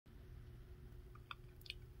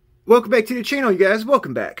Welcome back to the channel, you guys.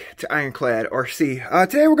 Welcome back to Ironclad RC.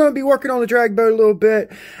 Today we're going to be working on the drag boat a little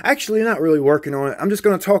bit. Actually, not really working on it. I'm just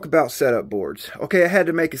going to talk about setup boards. Okay, I had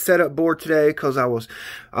to make a setup board today because I was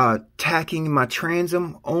tacking my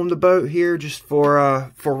transom on the boat here just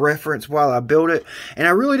for reference while I built it. And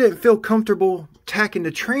I really didn't feel comfortable tacking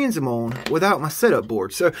the transom on without my setup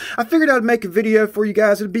board. So I figured I'd make a video for you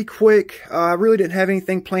guys. It'd be quick. I really didn't have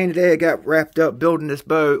anything planned today. I got wrapped up building this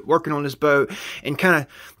boat, working on this boat, and time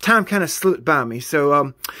kind of slipped by me.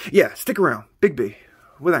 So yeah, stick around. Big B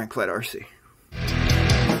with Ironclad RC.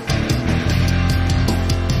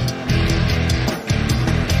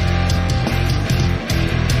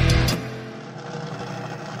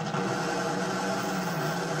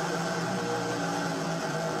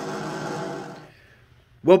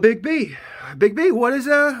 Well, Big B, what is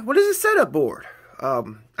a setup board? A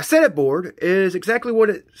setup board is exactly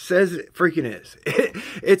what it says it freaking is.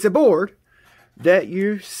 It's a board that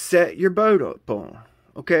you set your boat up on.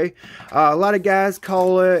 Okay, a lot of guys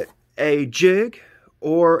call it a jig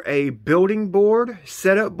or a building board,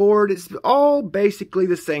 setup board. It's all basically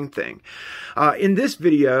the same thing. In this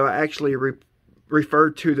video, I actually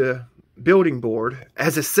referred to the building board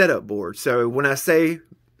as a setup board. So when I say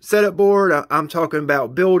setup board, I'm talking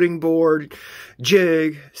about building board,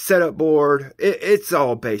 jig, setup board. It's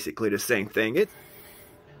all basically the same thing.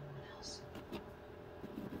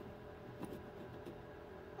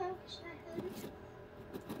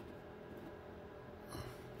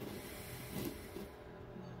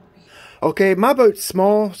 Okay, my boat's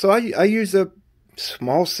small, so I use a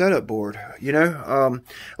small setup board. You know,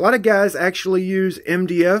 a lot of guys actually use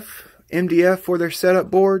MDF for their setup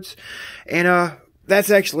boards, and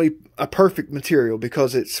that's actually a perfect material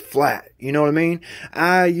because it's flat. You know what I mean?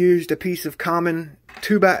 I used a piece of common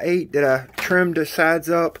 2x8 that I trimmed the sides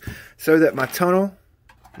up so that my tunnel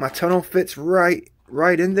fits right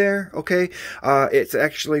in there. Okay, it's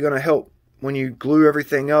actually going to help when you glue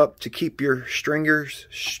everything up to keep your stringers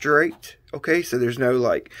straight. Okay, so there's no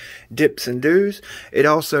like dips and doos. It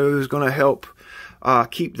also is going to help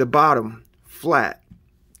keep the bottom flat,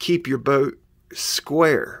 keep your boat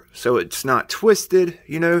square so it's not twisted.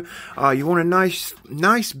 You know, you want a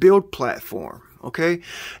nice build platform. Okay,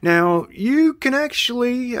 now you can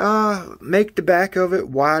actually make the back of it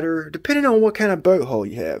wider depending on what kind of boat hull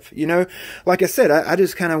you have. You know, like I said, I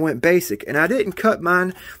just kind of went basic, and I didn't cut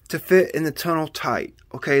mine to fit in the tunnel tight.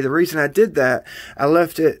 Okay, the reason I did that, I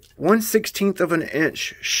left it 1/16 of an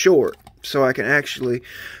inch short so I can actually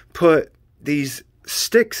put these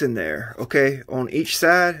sticks in there, okay, on each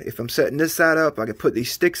side. If I'm setting this side up, I can put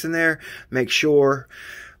these sticks in there, make sure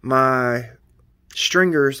my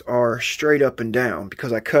stringers are straight up and down,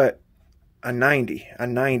 because I cut a 90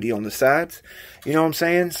 on the sides. You know what I'm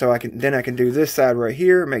saying? So I can do this side right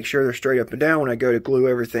here, make sure they're straight up and down when I go to glue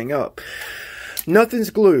everything up. Nothing's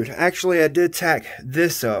glued. Actually, I did tack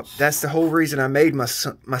this up. That's the whole reason I made my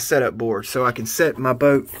setup board, so I can set my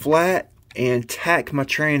boat flat and tack my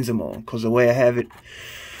transom on, because the way I have it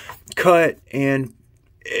cut, and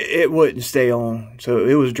it wouldn't stay on, so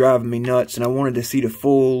it was driving me nuts, and I wanted to see the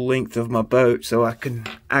full length of my boat so I can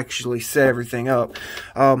actually set everything up.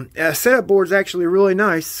 A setup board is actually really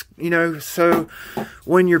nice, you know, so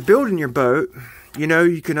when you're building your boat, you know,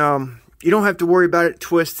 you can you don't have to worry about it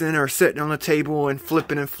twisting or sitting on the table and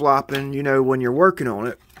flipping and flopping, you know, when you're working on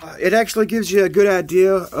it. It actually gives you a good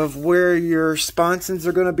idea of where your sponsons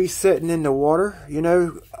are going to be sitting in the water, you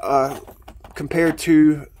know, compared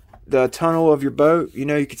to the tunnel of your boat. You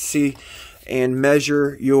know, you can see and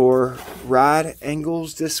measure your ride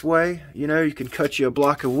angles this way. You know, you can cut you a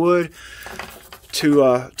block of wood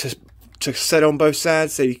to set on both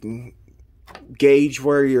sides so you can gauge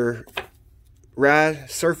where your ride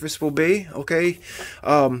surface will be. Okay,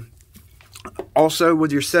 also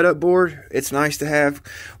with your setup board, it's nice to have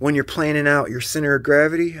when you're planning out your center of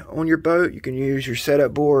gravity on your boat. You can use your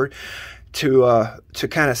setup board to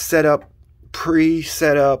kind of set up,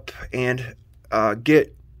 pre-set up, and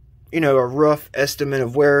get, you know, a rough estimate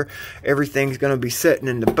of where everything's going to be sitting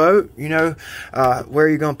in the boat. You know, where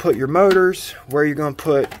you're going to put your motors, where you're going to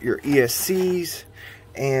put your ESCs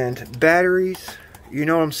and batteries. You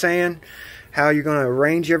know what I'm saying? How you're going to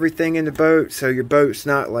arrange everything in the boat so your boat's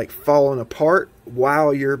not like falling apart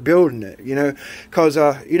while you're building it, you know, because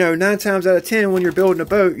you know, 9 times out of 10 when you're building a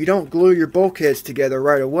boat, you don't glue your bulkheads together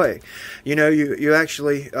right away. You know, you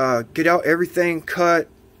actually get out everything cut,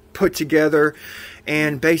 put together,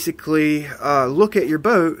 and basically look at your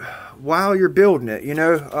boat while you're building it, you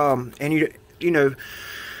know. And you know,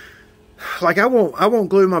 like I won't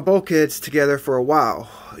glue my bulkheads together for a while,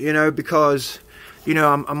 you know, because, you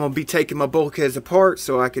know, I'm going to be taking my bulkheads apart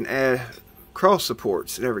so I can add cross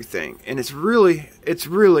supports and everything, and it's really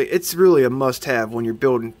a must-have when you're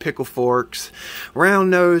building pickle forks, round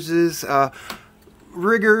noses.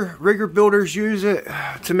 Rigger builders use it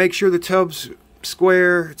to make sure the tub's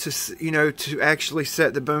square, to to actually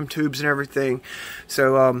set the boom tubes and everything.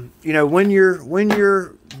 So when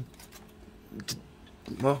you're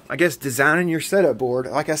well, I guess designing your setup board,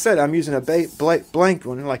 like I said, I'm using a blank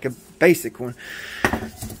one, like a basic one.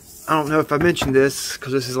 I don't know if I mentioned this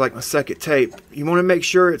because this is like my second tape. You want to make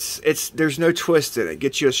sure there's no twist in it.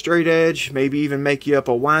 Get you a straight edge, maybe even make you up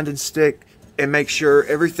a winding stick, and make sure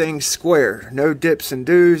everything's square. No dips and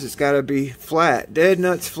doos. It's got to be flat, dead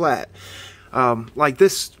nuts flat. Like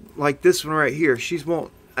this one right here. She's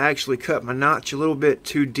won't actually cut my notch a little bit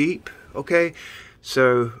too deep. Okay,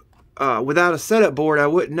 so without a setup board, I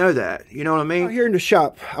wouldn't know that. You know what I mean? Here in the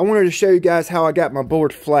shop, I wanted to show you guys how I got my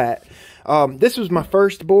board flat. This was my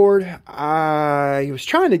first board. I was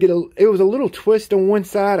trying to get it was a little twist on one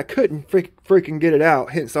side. I couldn't freaking get it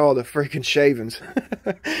out, hence all the freaking shavings.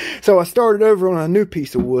 So I started over on a new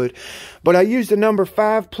piece of wood, but I used a number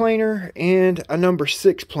 5 planer and a number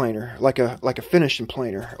 6 planer, like a finishing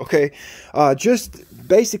planer. Okay, just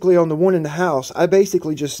basically on the one in the house, I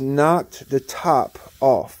basically just knocked the top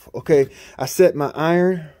off. Okay, I set my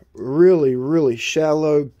iron really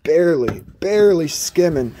shallow, barely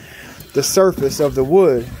skimming the surface of the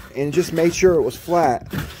wood, and just made sure it was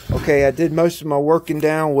flat. Okay, I did most of my working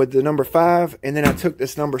down with the number 5, and then I took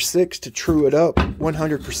this number 6 to true it up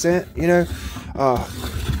 100%, you know.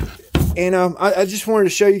 I just wanted to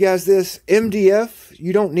show you guys this. MDF,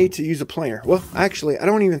 you don't need to use a planer. Well, actually, I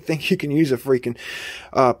don't even think you can use a freaking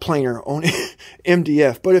planer on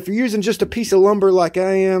MDF. But if you're using just a piece of lumber like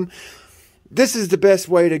I am, this is the best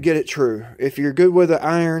way to get it true. If you're good with an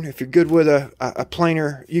iron, if you're good with a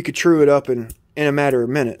planer, you could true it up in a matter of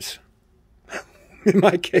minutes. In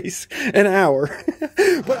my case, an hour.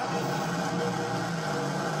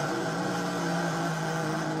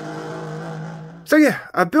 So yeah,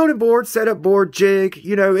 a building board, setup board, jig,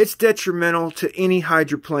 you know, it's detrimental to any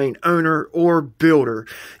hydroplane owner or builder.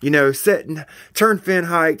 You know, setting turn fin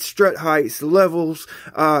heights, strut heights, levels,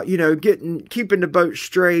 you know, keeping the boat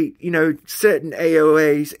straight, you know, setting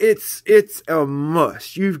AOAs. It's a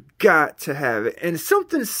must. You've got to have it. And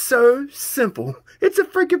something so simple, it's a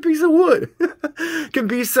freaking piece of wood, can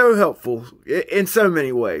be so helpful in so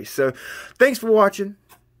many ways. So thanks for watching.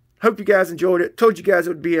 Hope you guys enjoyed it. Told you guys it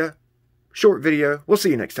would be a short video. We'll see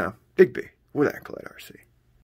you next time. Big B with Accolade RC.